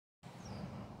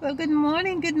Well, good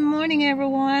morning,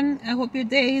 everyone. I hope your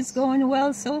day is going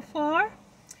well so far.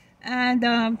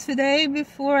 And today,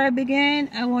 before I begin,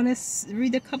 I want to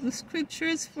read a couple of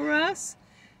scriptures for us,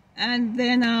 and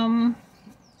then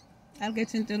I'll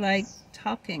get into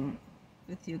talking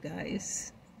with you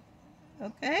guys.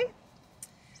 Okay?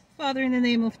 Father, in the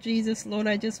name of Jesus, Lord,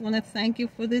 I just want to thank you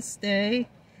for this day.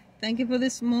 Thank you for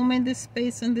this moment, this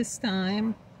space, and this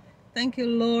time. Thank you,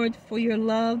 Lord, for your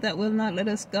love that will not let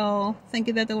us go. Thank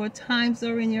you that our times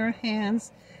are in your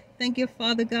hands. Thank you,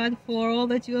 Father God, for all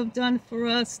that you have done for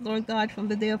us, Lord God, from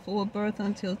the day of our birth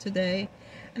until today.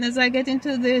 And as I get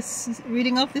into this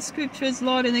reading of the scriptures,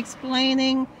 Lord, and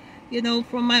explaining,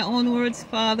 from my own words,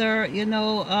 Father,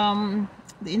 the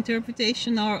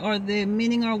interpretation or the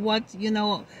meaning or what,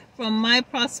 from my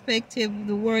perspective,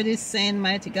 the word is saying,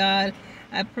 mighty God,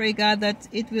 I pray, God, that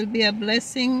it will be a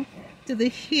blessing to the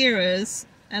hearers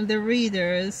and the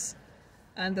readers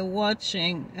and the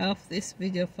watching of this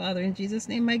video, Father. In Jesus'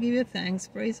 name I give you thanks,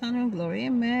 praise, honor, and glory.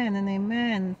 Amen and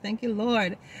amen. Thank you,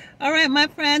 Lord. All right, my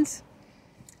friends,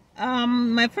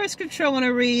 my first scripture I want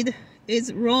to read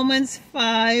is Romans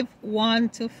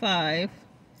 5:1-5,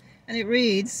 and it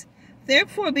reads,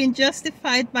 "Therefore, being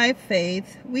justified by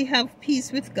faith, we have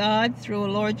peace with God through our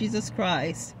Lord Jesus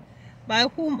Christ, by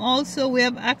whom also we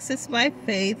have access by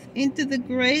faith into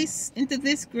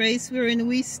this grace wherein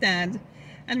we stand,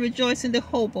 and rejoice in the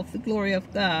hope of the glory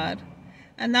of God.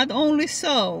 And not only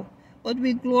so, but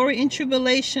we glory in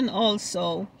tribulation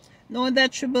also, knowing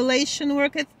that tribulation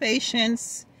worketh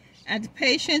patience, and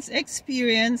patience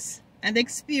experience, and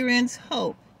experience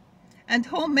hope. And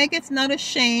hope maketh not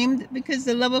ashamed, because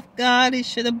the love of God is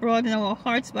shed abroad in our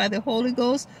hearts by the Holy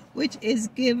Ghost, which is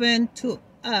given to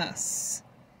us."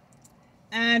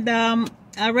 And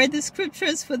I read the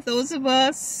scriptures for those of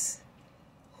us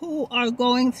who are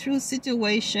going through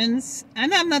situations,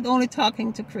 and I'm not only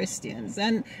talking to Christians.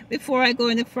 And before I go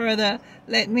any further,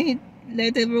 let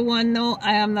everyone know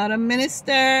I am not a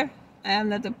minister, I am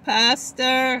not a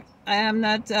pastor, I am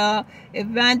not an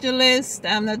evangelist,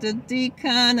 I'm not a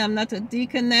deacon, I'm not a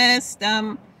deaconess,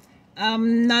 I'm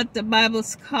not a Bible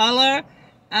scholar.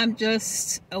 I'm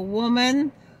just a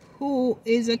woman who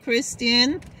is a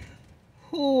Christian,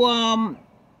 who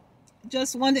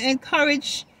just want to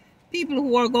encourage people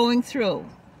who are going through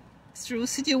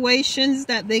situations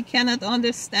that they cannot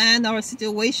understand, or a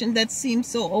situation that seems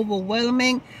so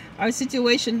overwhelming, or a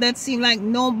situation that seems like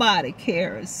nobody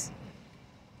cares.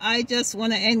 I just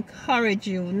want to encourage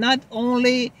you, not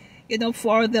only,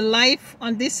 for the life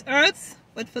on this earth,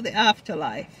 but for the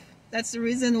afterlife. That's the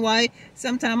reason why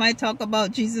sometimes I talk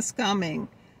about Jesus coming,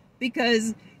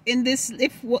 because in this,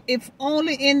 if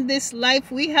only in this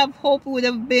life we have hope, would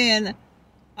have been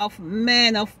of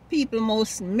men, of people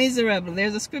most miserable.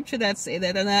 There's a scripture that say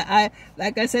that, and I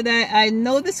like I said, I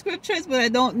know the scriptures, but I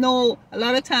don't know, a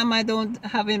lot of time I don't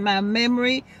have in my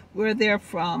memory where they're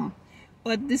from.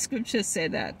 But the scriptures say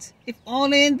that if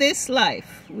only in this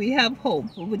life we have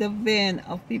hope, we would have been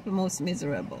of people most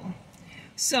miserable.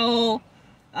 So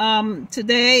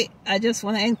today I just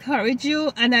want to encourage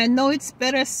you, and I know it's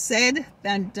better said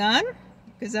than done,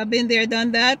 because I've been there,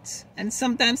 done that, and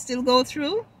sometimes still go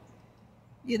through,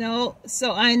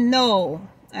 so I know,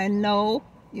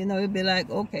 you'll be like,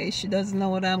 okay, she doesn't know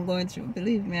what I'm going through.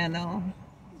 Believe me, I know.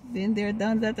 Been there,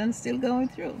 done that, and still going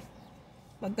through.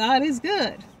 But God is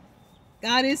good.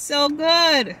 God is so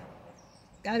good.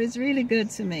 God is really good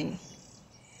to me.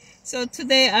 So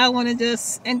today I want to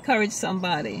just encourage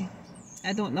somebody.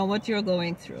 I don't know what you're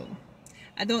going through.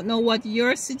 I don't know what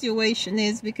your situation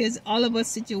is, because all of us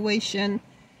situation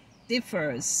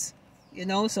differs.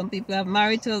 Some people have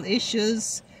marital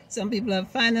issues, some people have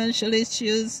financial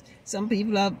issues, some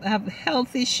people have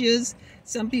health issues,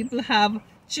 some people have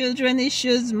children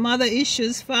issues, mother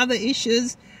issues, father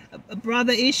issues,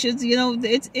 brother issues,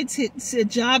 it's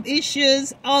job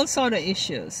issues, all sort of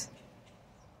issues.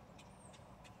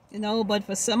 But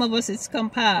for some of us it's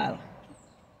compiled.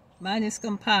 Mine is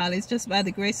compiled. It's just by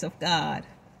the grace of God.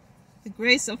 The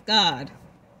grace of God.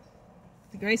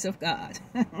 The grace of God.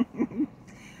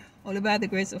 Only by the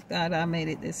grace of God I made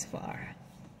it this far,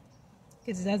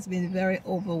 because it has been very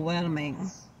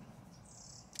overwhelming.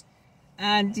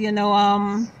 And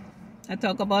I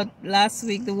talked about last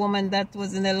week the woman that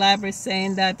was in the library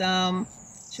saying that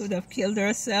she would have killed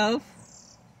herself.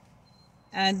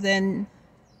 And then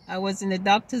I was in the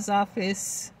doctor's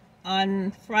office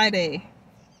on Friday,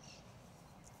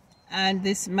 and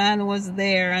this man was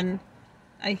there, and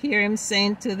I hear him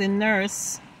saying to the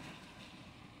nurse,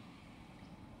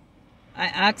 I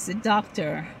asked the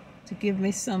doctor to give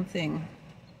me something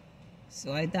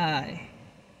so I die.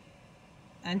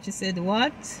 And she said,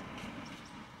 what?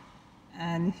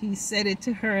 And he said it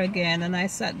to her again, and I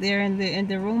sat there in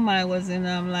the room I was in.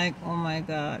 I'm like, oh my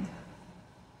God.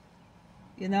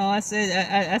 You know, I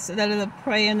said a little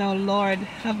prayer, you know, Lord,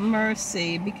 have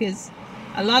mercy, because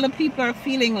a lot of people are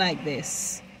feeling like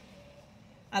this.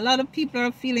 A lot of people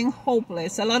are feeling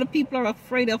hopeless. A lot of people are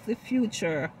afraid of the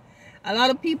future. A lot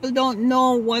of people don't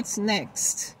know what's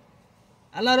next.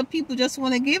 A lot of people just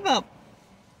want to give up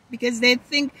because they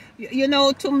think, you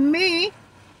know, to me,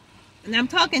 and I'm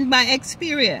talking by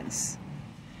experience,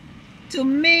 to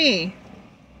me,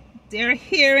 they're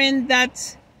hearing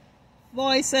that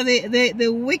voice of the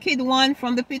wicked one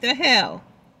from the pit of hell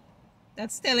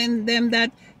that's telling them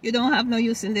that you don't have no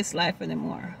use in this life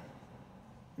anymore.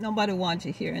 Nobody wants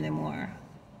you here anymore.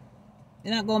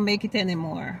 You're not going to make it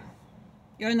anymore.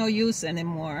 You're no use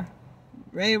anymore.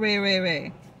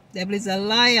 Ray. Devil is a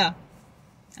liar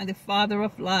and the father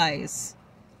of lies.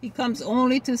 He comes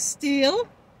only to steal,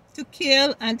 to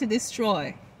kill, and to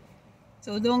destroy.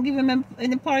 So don't give him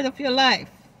any part of your life.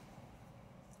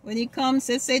 When he comes,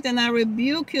 says, Satan, I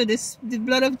rebuke you. The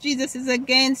blood of Jesus is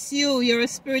against you. You're a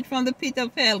spirit from the pit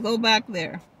of hell. Go back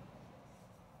there.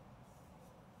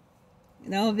 You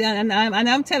know, and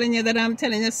I'm telling you that I'm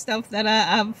telling you stuff that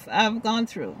I've gone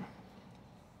through.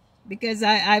 Because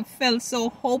I felt so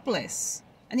hopeless.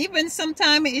 And even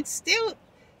sometimes it still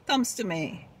comes to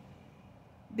me.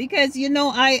 Because, you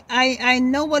know, I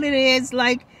know what it is.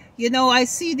 Like, you know, I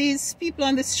see these people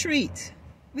on the street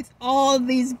with all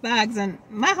these bags, and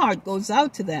my heart goes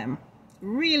out to them.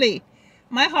 Really,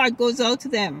 my heart goes out to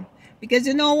them. Because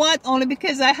you know what? Only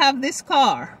because I have this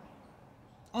car.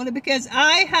 Only because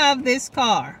I have this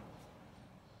car.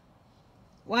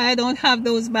 Why I don't have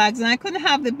those bags. And I couldn't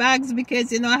have the bags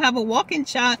because, you know, I have a walking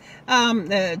challenge.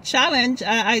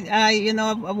 You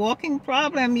know, a walking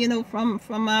problem, you know,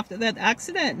 from after that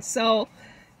accident. So,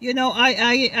 you know,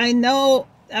 I know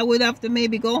I would have to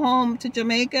maybe go home to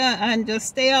Jamaica and just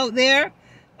stay out there,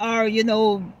 or, you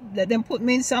know, let them put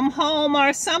me in some home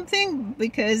or something,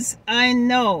 because I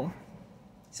know.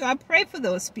 So I pray for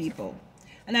those people.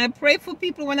 And I pray for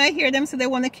people when I hear them say they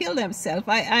want to kill themselves.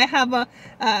 I have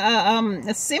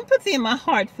a sympathy in my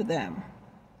heart for them,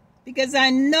 because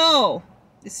I know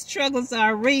the struggles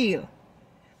are real.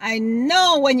 I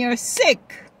know when you're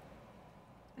sick,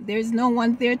 there's no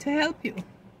one there to help you.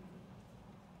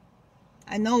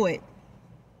 I know it.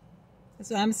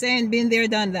 So I'm saying, been there,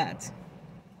 done that.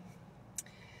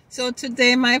 So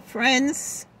today, my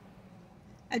friends,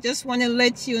 I just want to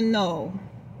let you know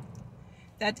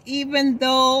that even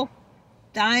though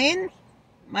dying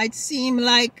might seem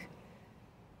like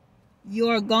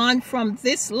you're gone from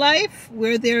this life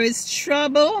where there is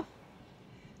trouble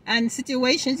and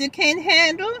situations you can't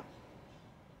handle,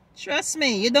 trust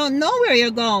me, you don't know where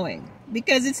you're going,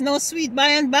 because it's no sweet by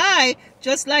and by,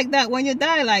 just like that when you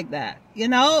die like that. You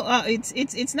know,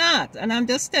 it's not. And I'm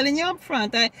just telling you up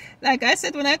front. Like I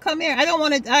said when I come here, I don't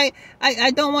want to.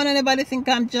 I don't want anybody to think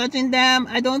I'm judging them.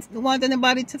 I don't want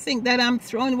anybody to think that I'm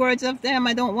throwing words at them.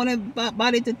 I don't want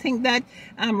anybody to think that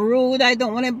I'm rude. I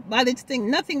don't want anybody to think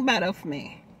nothing bad of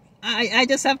me. I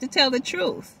just have to tell the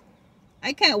truth.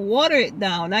 I can't water it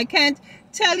down. I can't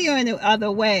tell you any other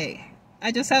way.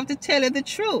 I just have to tell you the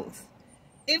truth.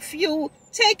 If you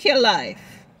take your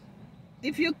life,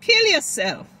 if you kill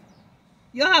yourself,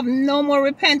 you have no more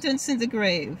repentance in the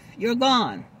grave. You're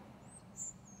gone.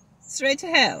 Straight to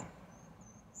hell.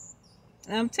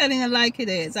 And I'm telling you like it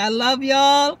is. I love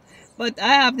y'all, but I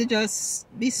have to just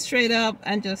be straight up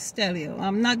and just tell you.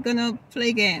 I'm not going to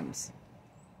play games.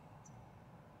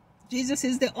 Jesus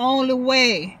is the only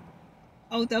way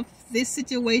out of this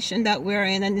situation that we're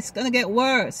in, and it's going to get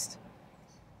worse.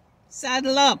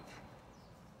 Saddle up.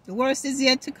 The worst is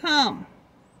yet to come.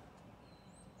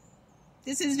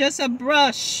 This is just a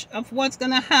brush of what's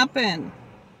going to happen.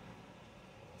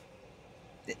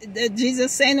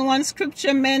 Jesus said in one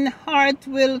scripture, men's heart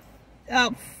will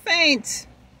faint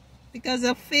because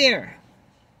of fear.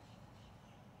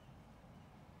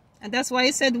 And that's why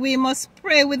he said we must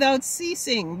pray without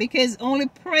ceasing, because only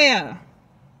prayer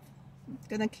is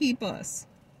going to keep us.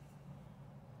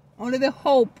 Only the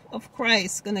hope of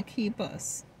Christ is going to keep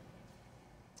us.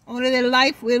 Only the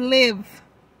life we live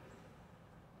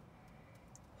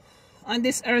on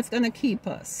this earth going to keep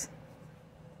us.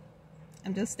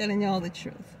 I'm just telling you all the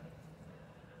truth.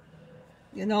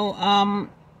 You know,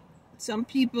 some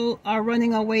people are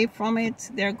running away from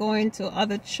it. They're going to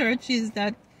other churches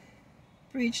that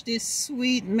preach this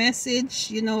sweet message,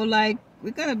 you know, like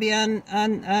we're going to be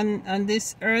on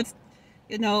this earth,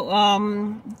 you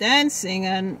know, dancing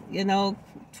and, you know,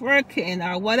 twerking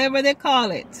or whatever they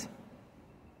call it.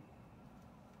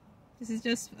 This is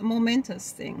just a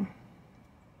momentous thing.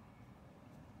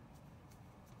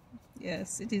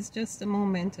 Yes, it is just a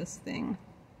momentous thing.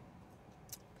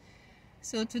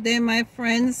 So today, my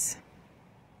friends,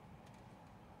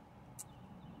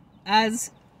 as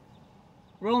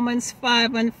Romans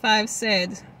 5:5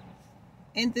 said,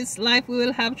 in this life we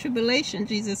will have tribulation,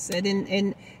 Jesus said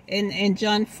in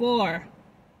John 4.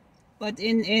 But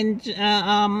in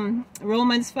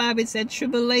Romans 5 it said,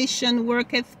 tribulation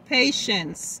worketh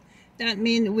patience. That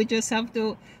means we just have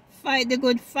to fight the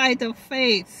good fight of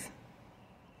faith.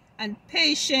 And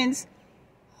patience,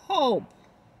 hope.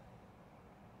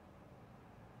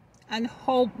 And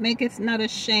hope maketh not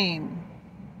ashamed.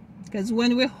 Because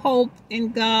when we hope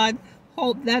in God,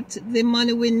 hope that the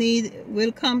money we need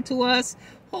will come to us,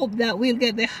 hope that we'll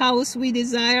get the house we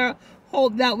desire,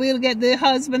 hope that we'll get the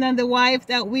husband and the wife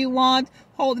that we want,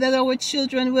 hope that our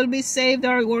children will be saved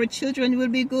or our children will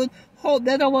be good, hope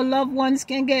that our loved ones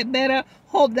can get better,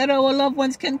 hope that our loved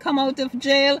ones can come out of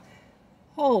jail.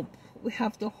 Hope. We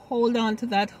have to hold on to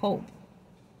that hope.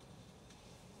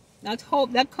 Not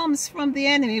hope that comes from the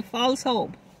enemy, false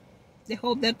hope. The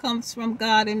hope that comes from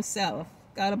God himself,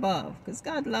 God above. Because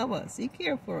God loves us. He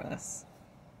cares for us.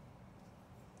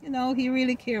 You know, he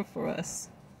really cares for us.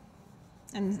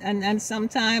 And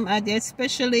sometimes,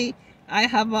 especially, I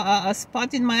have a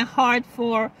spot in my heart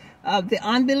for the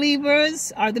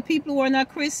unbelievers or the people who are not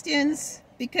Christians.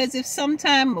 Because if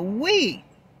sometime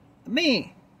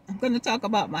I'm going to talk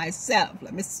about myself.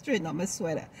 Let me straighten up my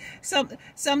sweater.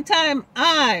 Sometimes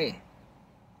I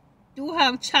do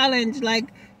have challenge,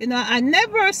 like, you know, I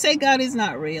never say God is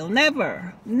not real.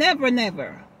 Never. Never,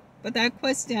 never. But I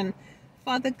question,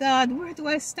 Father God, where do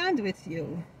I stand with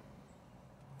you?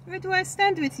 Where do I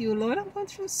stand with you, Lord? I'm going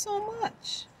through so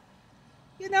much.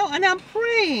 You know, and I'm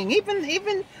praying.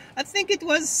 Even I think it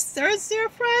was Thursday or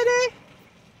Friday.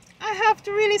 I have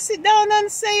to really sit down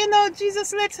and say, you know,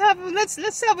 Jesus, let's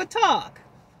have a talk.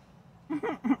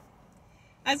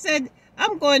 I said,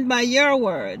 I'm going by your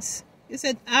words. You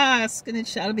said, ask and it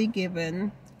shall be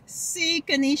given. Seek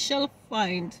and ye shall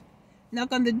find.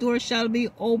 Knock on the door shall be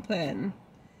open.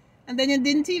 And then you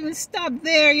didn't even stop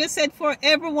there. You said, for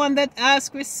everyone that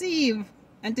asks, receive.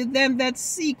 And to them that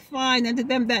seek, find. And to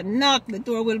them that knock, the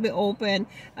door will be open.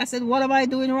 I said, what am I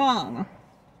doing wrong?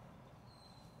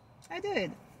 I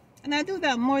did. And I do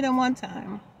that more than one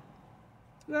time.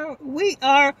 We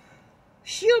are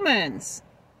humans.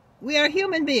 We are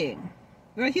human being.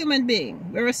 We're a human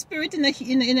being. We're a spirit in a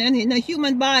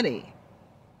human body.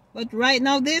 But right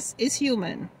now this is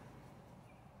human.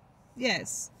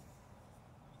 Yes.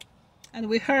 And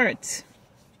we hurt.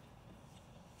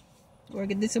 We're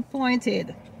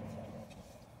disappointed.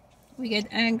 We get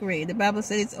angry. The Bible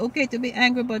says it's okay to be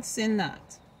angry, but sin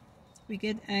not. We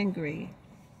get angry.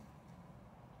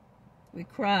 We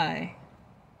cry.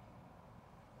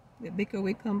 We bicker,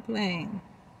 we complain.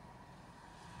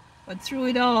 But through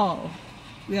it all,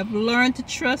 we have learned to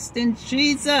trust in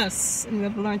Jesus, and we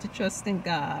have learned to trust in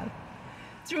God.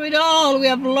 Through it all, we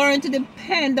have learned to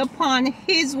depend upon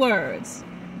his words.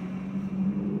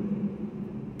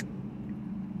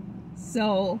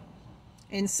 So,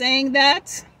 in saying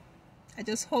that, I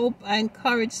just hope I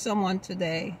encourage someone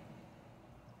today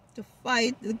to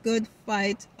fight the good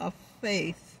fight of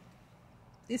faith.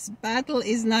 This battle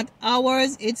is not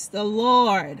ours, it's the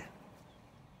Lord.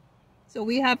 So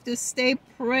we have to stay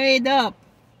prayed up.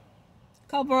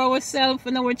 Cover ourselves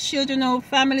and our children, our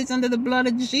families under the blood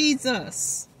of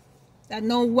Jesus. That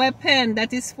no weapon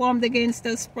that is formed against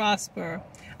us prosper.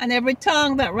 And every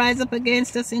tongue that rises up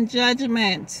against us in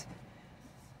judgment,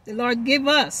 the Lord give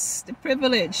us the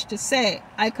privilege to say,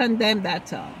 I condemn that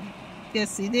tongue.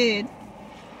 Yes, he did.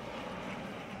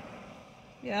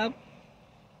 Yep.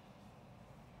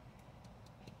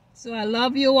 So I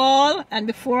love you all, and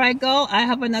before I go, I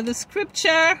have another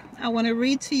scripture I want to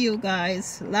read to you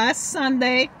guys. Last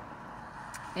Sunday,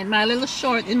 in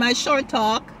my short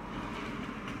talk,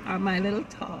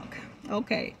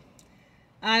 okay,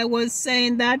 I was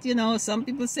saying that, you know, some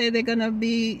people say they're going to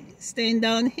be staying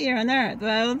down here on earth.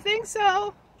 Well, I don't think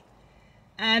so.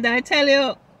 And I tell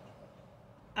you,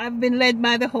 I've been led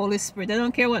by the Holy Spirit. I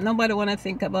don't care what nobody want to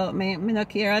think about me. I don't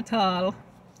care at all.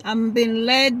 I'm being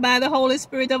led by the Holy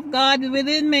Spirit of God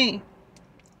within me.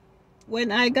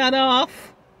 When I got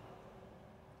off,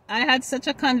 I had such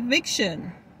a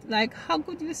conviction. Like, how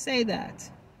could you say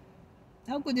that?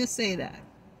 How could you say that?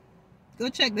 Go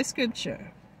check the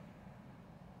scripture.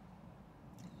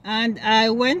 And I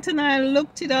went and I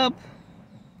looked it up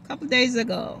a couple days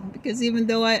ago. Because even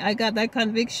though I got that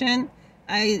conviction,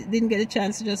 I didn't get a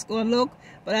chance to just go and look.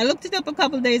 But I looked it up a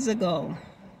couple days ago.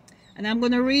 And I'm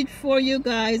going to read for you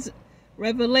guys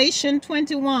Revelation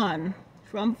 21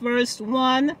 from verse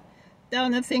 1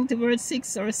 down, I think, to verse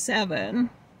 6 or 7.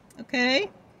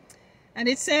 Okay? And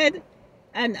it said,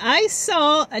 "And I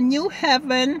saw a new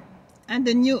heaven and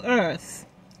a new earth.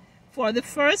 For the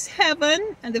first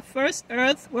heaven and the first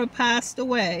earth were passed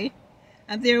away,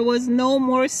 and there was no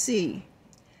more sea.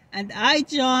 And I,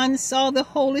 John, saw the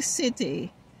holy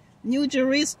city, New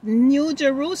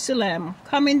Jerusalem,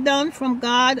 coming down from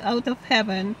God out of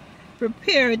heaven,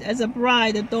 prepared as a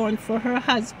bride adorned for her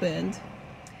husband.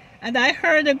 And I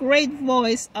heard a great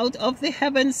voice out of the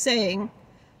heavens saying,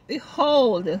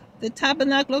 Behold, the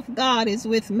tabernacle of God is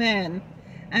with men,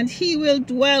 and he will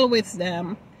dwell with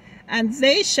them, and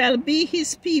they shall be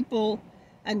his people,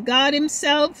 and God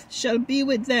himself shall be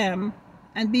with them,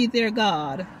 and be their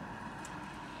God.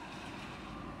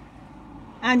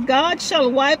 And God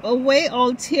shall wipe away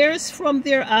all tears from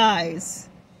their eyes,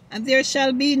 and there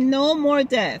shall be no more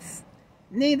death,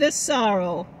 neither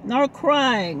sorrow, nor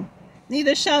crying,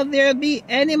 neither shall there be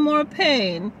any more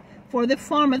pain, for the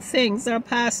former things are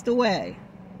passed away.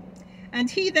 And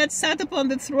he that sat upon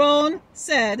the throne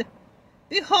said,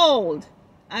 Behold,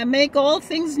 I make all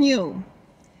things new.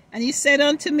 And he said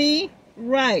unto me,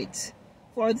 Write,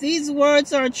 for these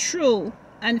words are true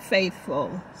and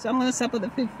faithful." So I'm going to stop at the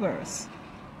 5th verse.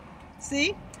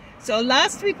 See? So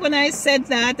last week when I said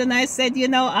that, and I said,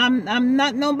 I'm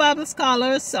not no Bible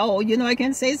scholar, so, I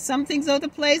can say some things out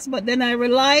of place, but then I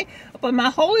rely upon my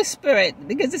Holy Spirit,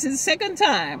 because this is the second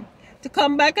time, to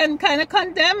come back and kind of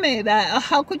condemn me. That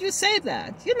how could you say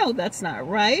that? That's not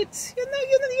right.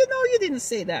 You didn't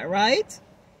say that, right?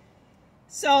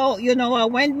 So, I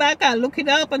went back, I looked it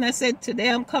up, and I said, today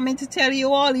I'm coming to tell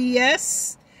you all,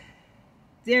 yes,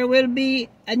 there will be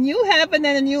a new heaven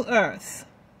and a new earth.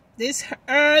 This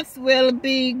earth will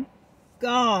be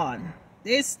gone.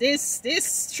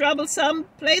 This troublesome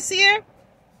place here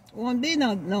won't be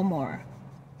no more.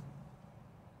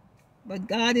 But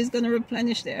God is going to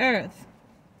replenish the earth.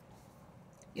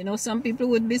 Some people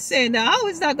would be saying, how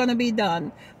is that going to be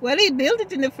done? Well, he built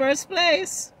it in the first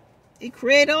place. He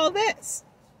created all this.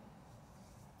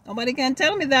 Nobody can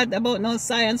tell me that about no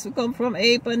science. We come from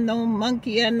ape and no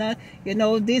monkey and,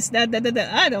 this, that.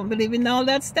 I don't believe in all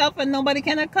that stuff, and nobody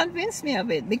cannot convince me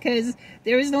of it, because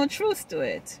there is no truth to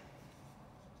it.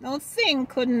 No thing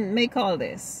couldn't make all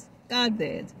this. God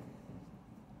did.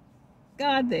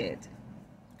 God did.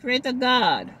 Creator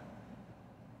God,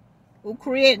 who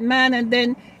create man, and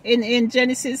then in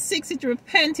Genesis 6, it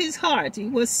repent his heart. He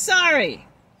was sorry.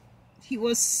 He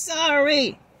was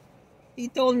sorry. He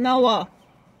told Noah,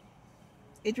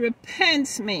 it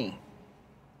repents me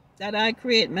that I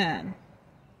create man,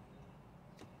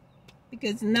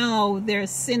 because now their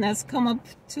sin has come up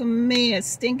to me as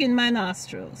stink in my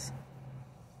nostrils.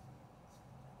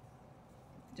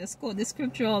 Just quote the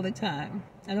scripture all the time.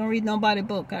 I don't read nobody's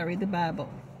book. I read the Bible.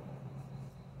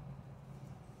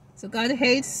 So God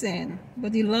hates sin,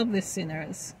 but he loves the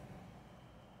sinners.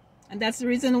 And that's the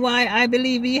reason why I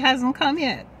believe he hasn't come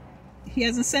yet. He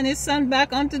hasn't sent his son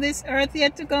back onto this earth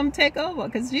yet to come take over,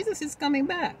 because Jesus is coming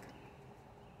back.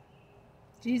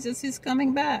 Jesus is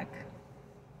coming back.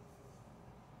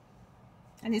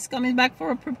 And he's coming back for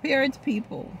a prepared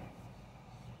people.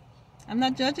 I'm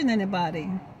not judging anybody.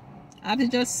 I have to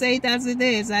just say it as it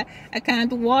is. I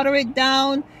can't water it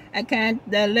down. I can't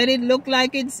let it look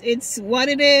like it's what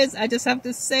it is. I just have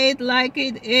to say it like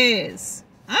it is.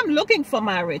 I'm looking for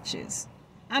my riches.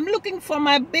 I'm looking for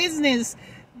my business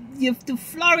to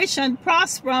flourish and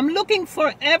prosper. I'm looking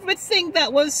for everything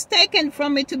that was taken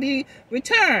from me to be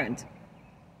returned.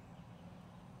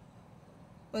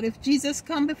 But if Jesus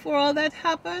come before all that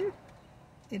happened,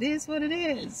 it is what it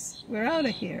is. We're out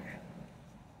of here.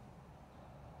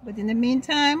 But in the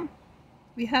meantime,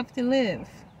 we have to live.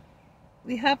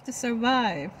 We have to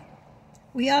survive.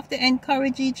 We have to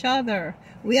encourage each other.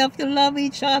 We have to love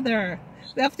each other.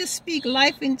 We have to speak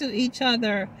life into each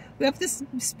other. We have to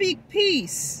speak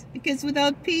peace, because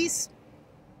without peace,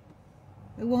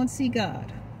 we won't see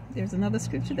God. There's another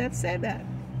scripture that said that.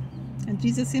 And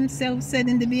Jesus himself said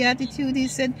in the Beatitude, he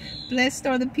said, Blessed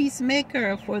are the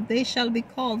peacemaker, for they shall be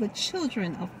called the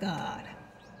children of God.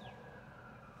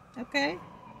 Okay?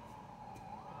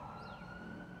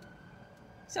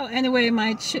 So anyway,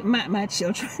 my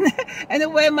children,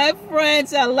 anyway, my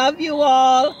friends, I love you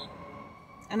all.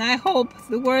 And I hope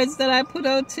the words that I put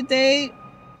out today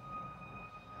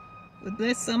will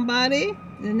bless somebody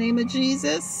in the name of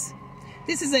Jesus.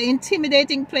 This is an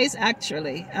intimidating place,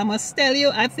 actually. I must tell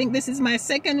you, I think this is my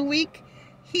second week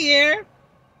here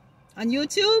on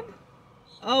YouTube.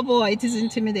 Oh boy, it is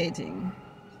intimidating.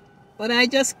 But I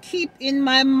just keep in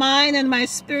my mind and my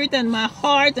spirit and my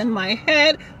heart and my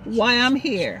head why I'm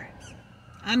here.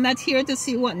 I'm not here to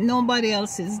see what nobody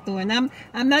else is doing. I'm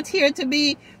not here to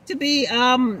be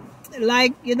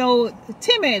like, you know,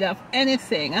 timid of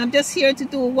anything. I'm just here to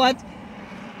do what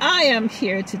I am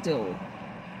here to do.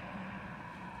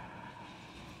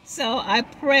 So I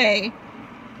pray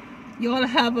you all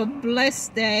have a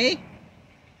blessed day,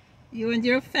 you and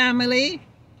your family.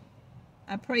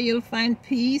 I pray you'll find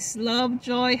peace, love,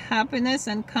 joy, happiness,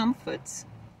 and comfort.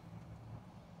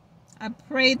 I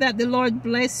pray that the Lord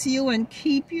bless you and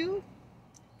keep you,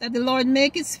 that the Lord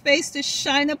make his face to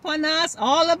shine upon us,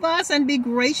 all of us, and be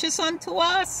gracious unto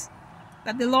us,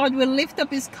 that the Lord will lift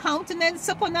up his countenance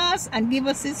upon us and give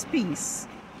us his peace.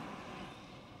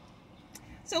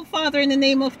 So, Father, in the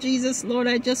name of Jesus, Lord,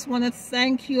 I just want to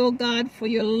thank you, oh God, for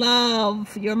your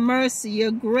love, your mercy,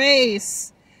 your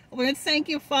grace. I want to thank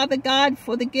you, Father God,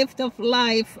 for the gift of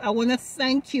life. I want to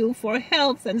thank you for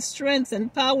health and strength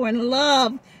and power and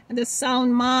love and a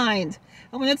sound mind.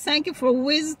 I want to thank you for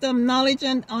wisdom, knowledge,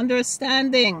 and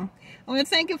understanding. I want to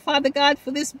thank you, Father God,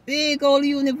 for this big old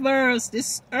universe,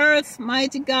 this earth,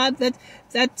 mighty God,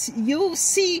 that you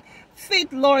see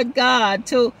fit, Lord God,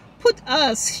 to put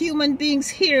us human beings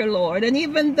here, Lord. And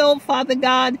even though, Father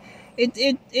God,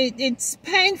 it's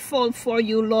painful for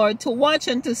you, Lord, to watch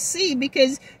and to see,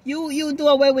 because you do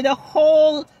away with a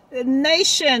whole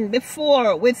nation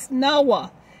before with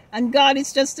Noah. And God,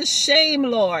 it's just a shame,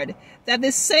 Lord, that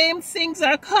the same things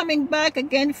are coming back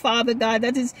again, Father God,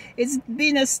 that it's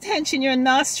been a stench in your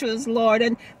nostrils, Lord.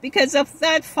 And because of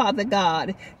that, Father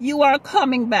God, you are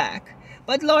coming back.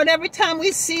 But Lord, every time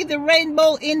we see the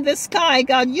rainbow in the sky,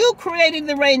 God, you created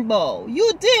the rainbow.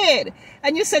 You did.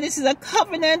 And you said this is a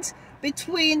covenant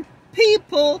between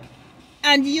people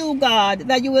and you, God,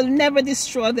 that you will never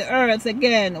destroy the earth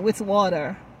again with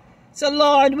water. So,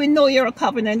 Lord, we know you're a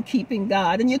covenant-keeping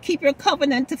God, and you keep your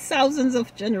covenant to thousands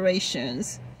of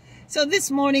generations. So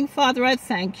this morning, Father, I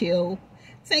thank you.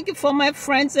 Thank you for my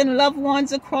friends and loved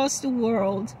ones across the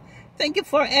world. Thank you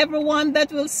for everyone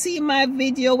that will see my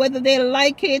video, whether they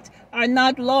like it or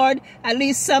not, Lord. At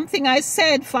least something I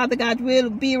said, Father God, will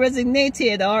be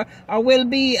resonated or will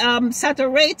be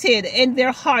saturated in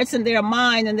their hearts and their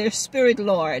mind and their spirit,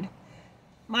 Lord.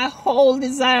 My whole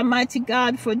desire, mighty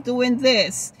God, for doing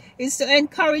this is to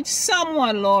encourage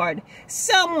someone, Lord,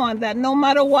 someone that no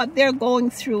matter what they're going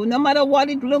through, no matter what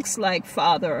it looks like,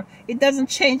 Father, it doesn't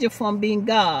change you from being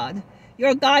God.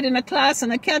 You're God in a class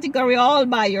and a category all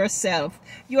by yourself.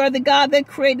 You are the God that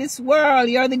created this world.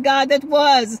 You're the God that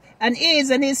was and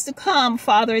is to come,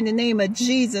 Father, in the name of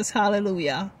Jesus.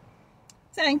 Hallelujah.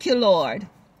 Thank you, Lord.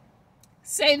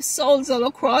 Save souls all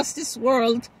across this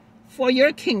world for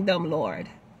your kingdom, Lord.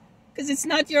 Because it's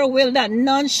not your will that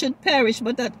none should perish,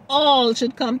 but that all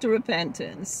should come to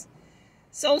repentance.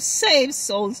 So save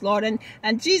souls, Lord.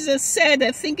 And Jesus said,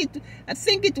 I think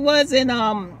it was in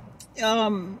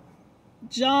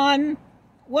John,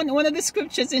 one of the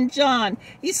scriptures in John,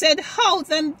 he said, how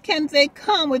then can they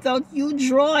come without you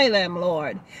drawing them,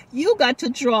 Lord? You got to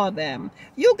draw them.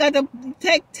 You got to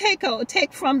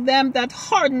take from them that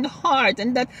hardened heart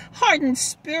and that hardened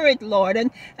spirit, Lord,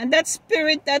 and that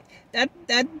spirit that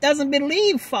doesn't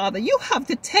believe, Father. You have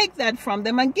to take that from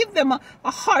them and give them a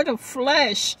heart of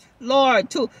flesh,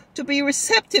 Lord, to be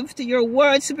receptive to your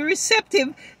words, to be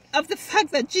receptive of the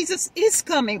fact that Jesus is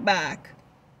coming back.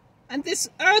 And this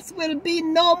earth will be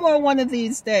no more one of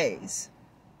these days.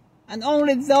 And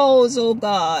only those, oh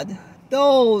God,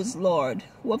 those, Lord,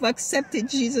 who have accepted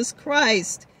Jesus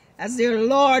Christ as their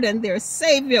Lord and their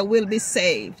Savior will be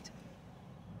saved.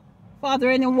 Father,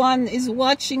 anyone is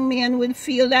watching me and will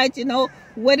feel that, you know,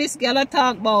 what this girl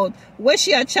talk about, what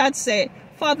she a chat say,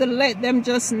 Father, let them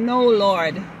just know,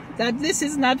 Lord, that this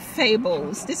is not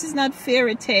fables. This is not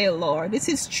fairy tale, Lord. This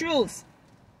is truth.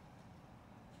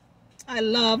 I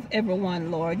love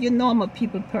everyone, Lord. You know I'm a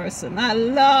people person. I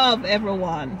love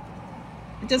everyone.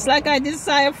 Just like I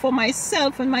desire for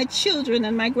myself and my children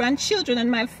and my grandchildren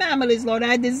and my families, Lord,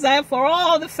 I desire for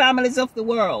all the families of the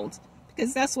world,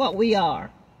 because that's what we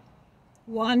are.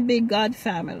 One big God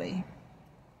family.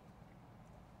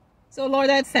 So, Lord,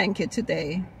 I thank you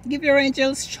today. Give your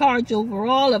angels charge over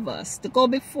all of us to go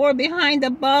before, behind,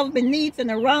 above, beneath,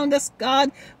 and around us,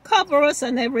 God. Cover us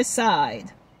on every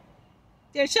side.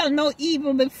 There shall no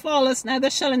evil befall us, neither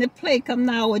shall any plague come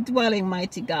nigh our dwelling,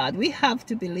 mighty God. We have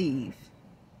to believe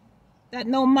that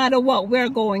no matter what we're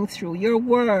going through, your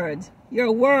words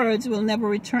will never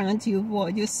return unto you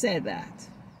void. You said that.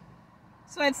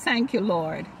 So I thank you,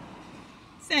 Lord.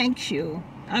 Thank you.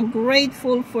 I'm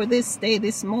grateful for this day,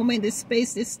 this moment, this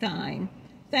space, this time.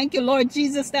 Thank you, Lord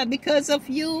Jesus, that because of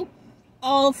you,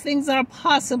 all things are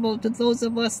possible to those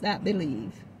of us that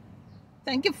believe.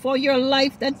 Thank you for your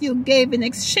life that you gave in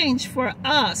exchange for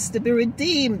us to be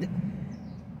redeemed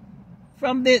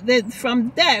from from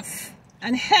death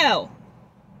and hell.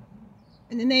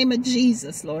 In the name of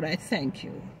Jesus, Lord, I thank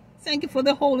you. Thank you for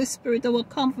the Holy Spirit, our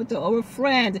comforter, our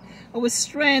friend, our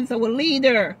strength, our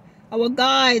leader, our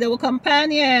guide, our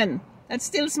companion. That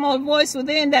still small voice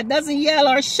within that doesn't yell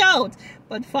or shout.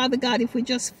 But Father God, if we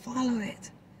just follow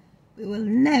it, we will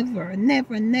never,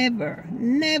 never, never,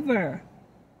 never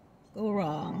go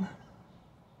wrong.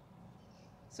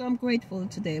 So I'm grateful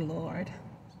today, Lord.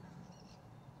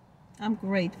 I'm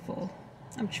grateful.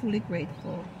 I'm truly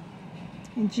grateful.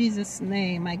 In Jesus'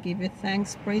 name, I give you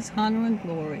thanks, praise, honor, and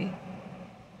glory.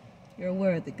 You're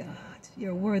worthy, God.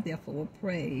 You're worthy of our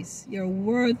praise. You're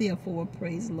worthy of our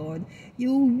praise, Lord.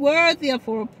 You're worthy of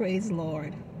our praise,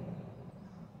 Lord.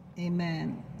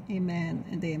 Amen. Amen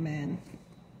and amen.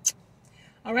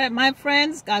 All right, my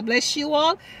friends, God bless you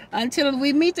all. Until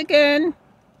we meet again,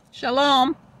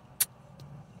 shalom.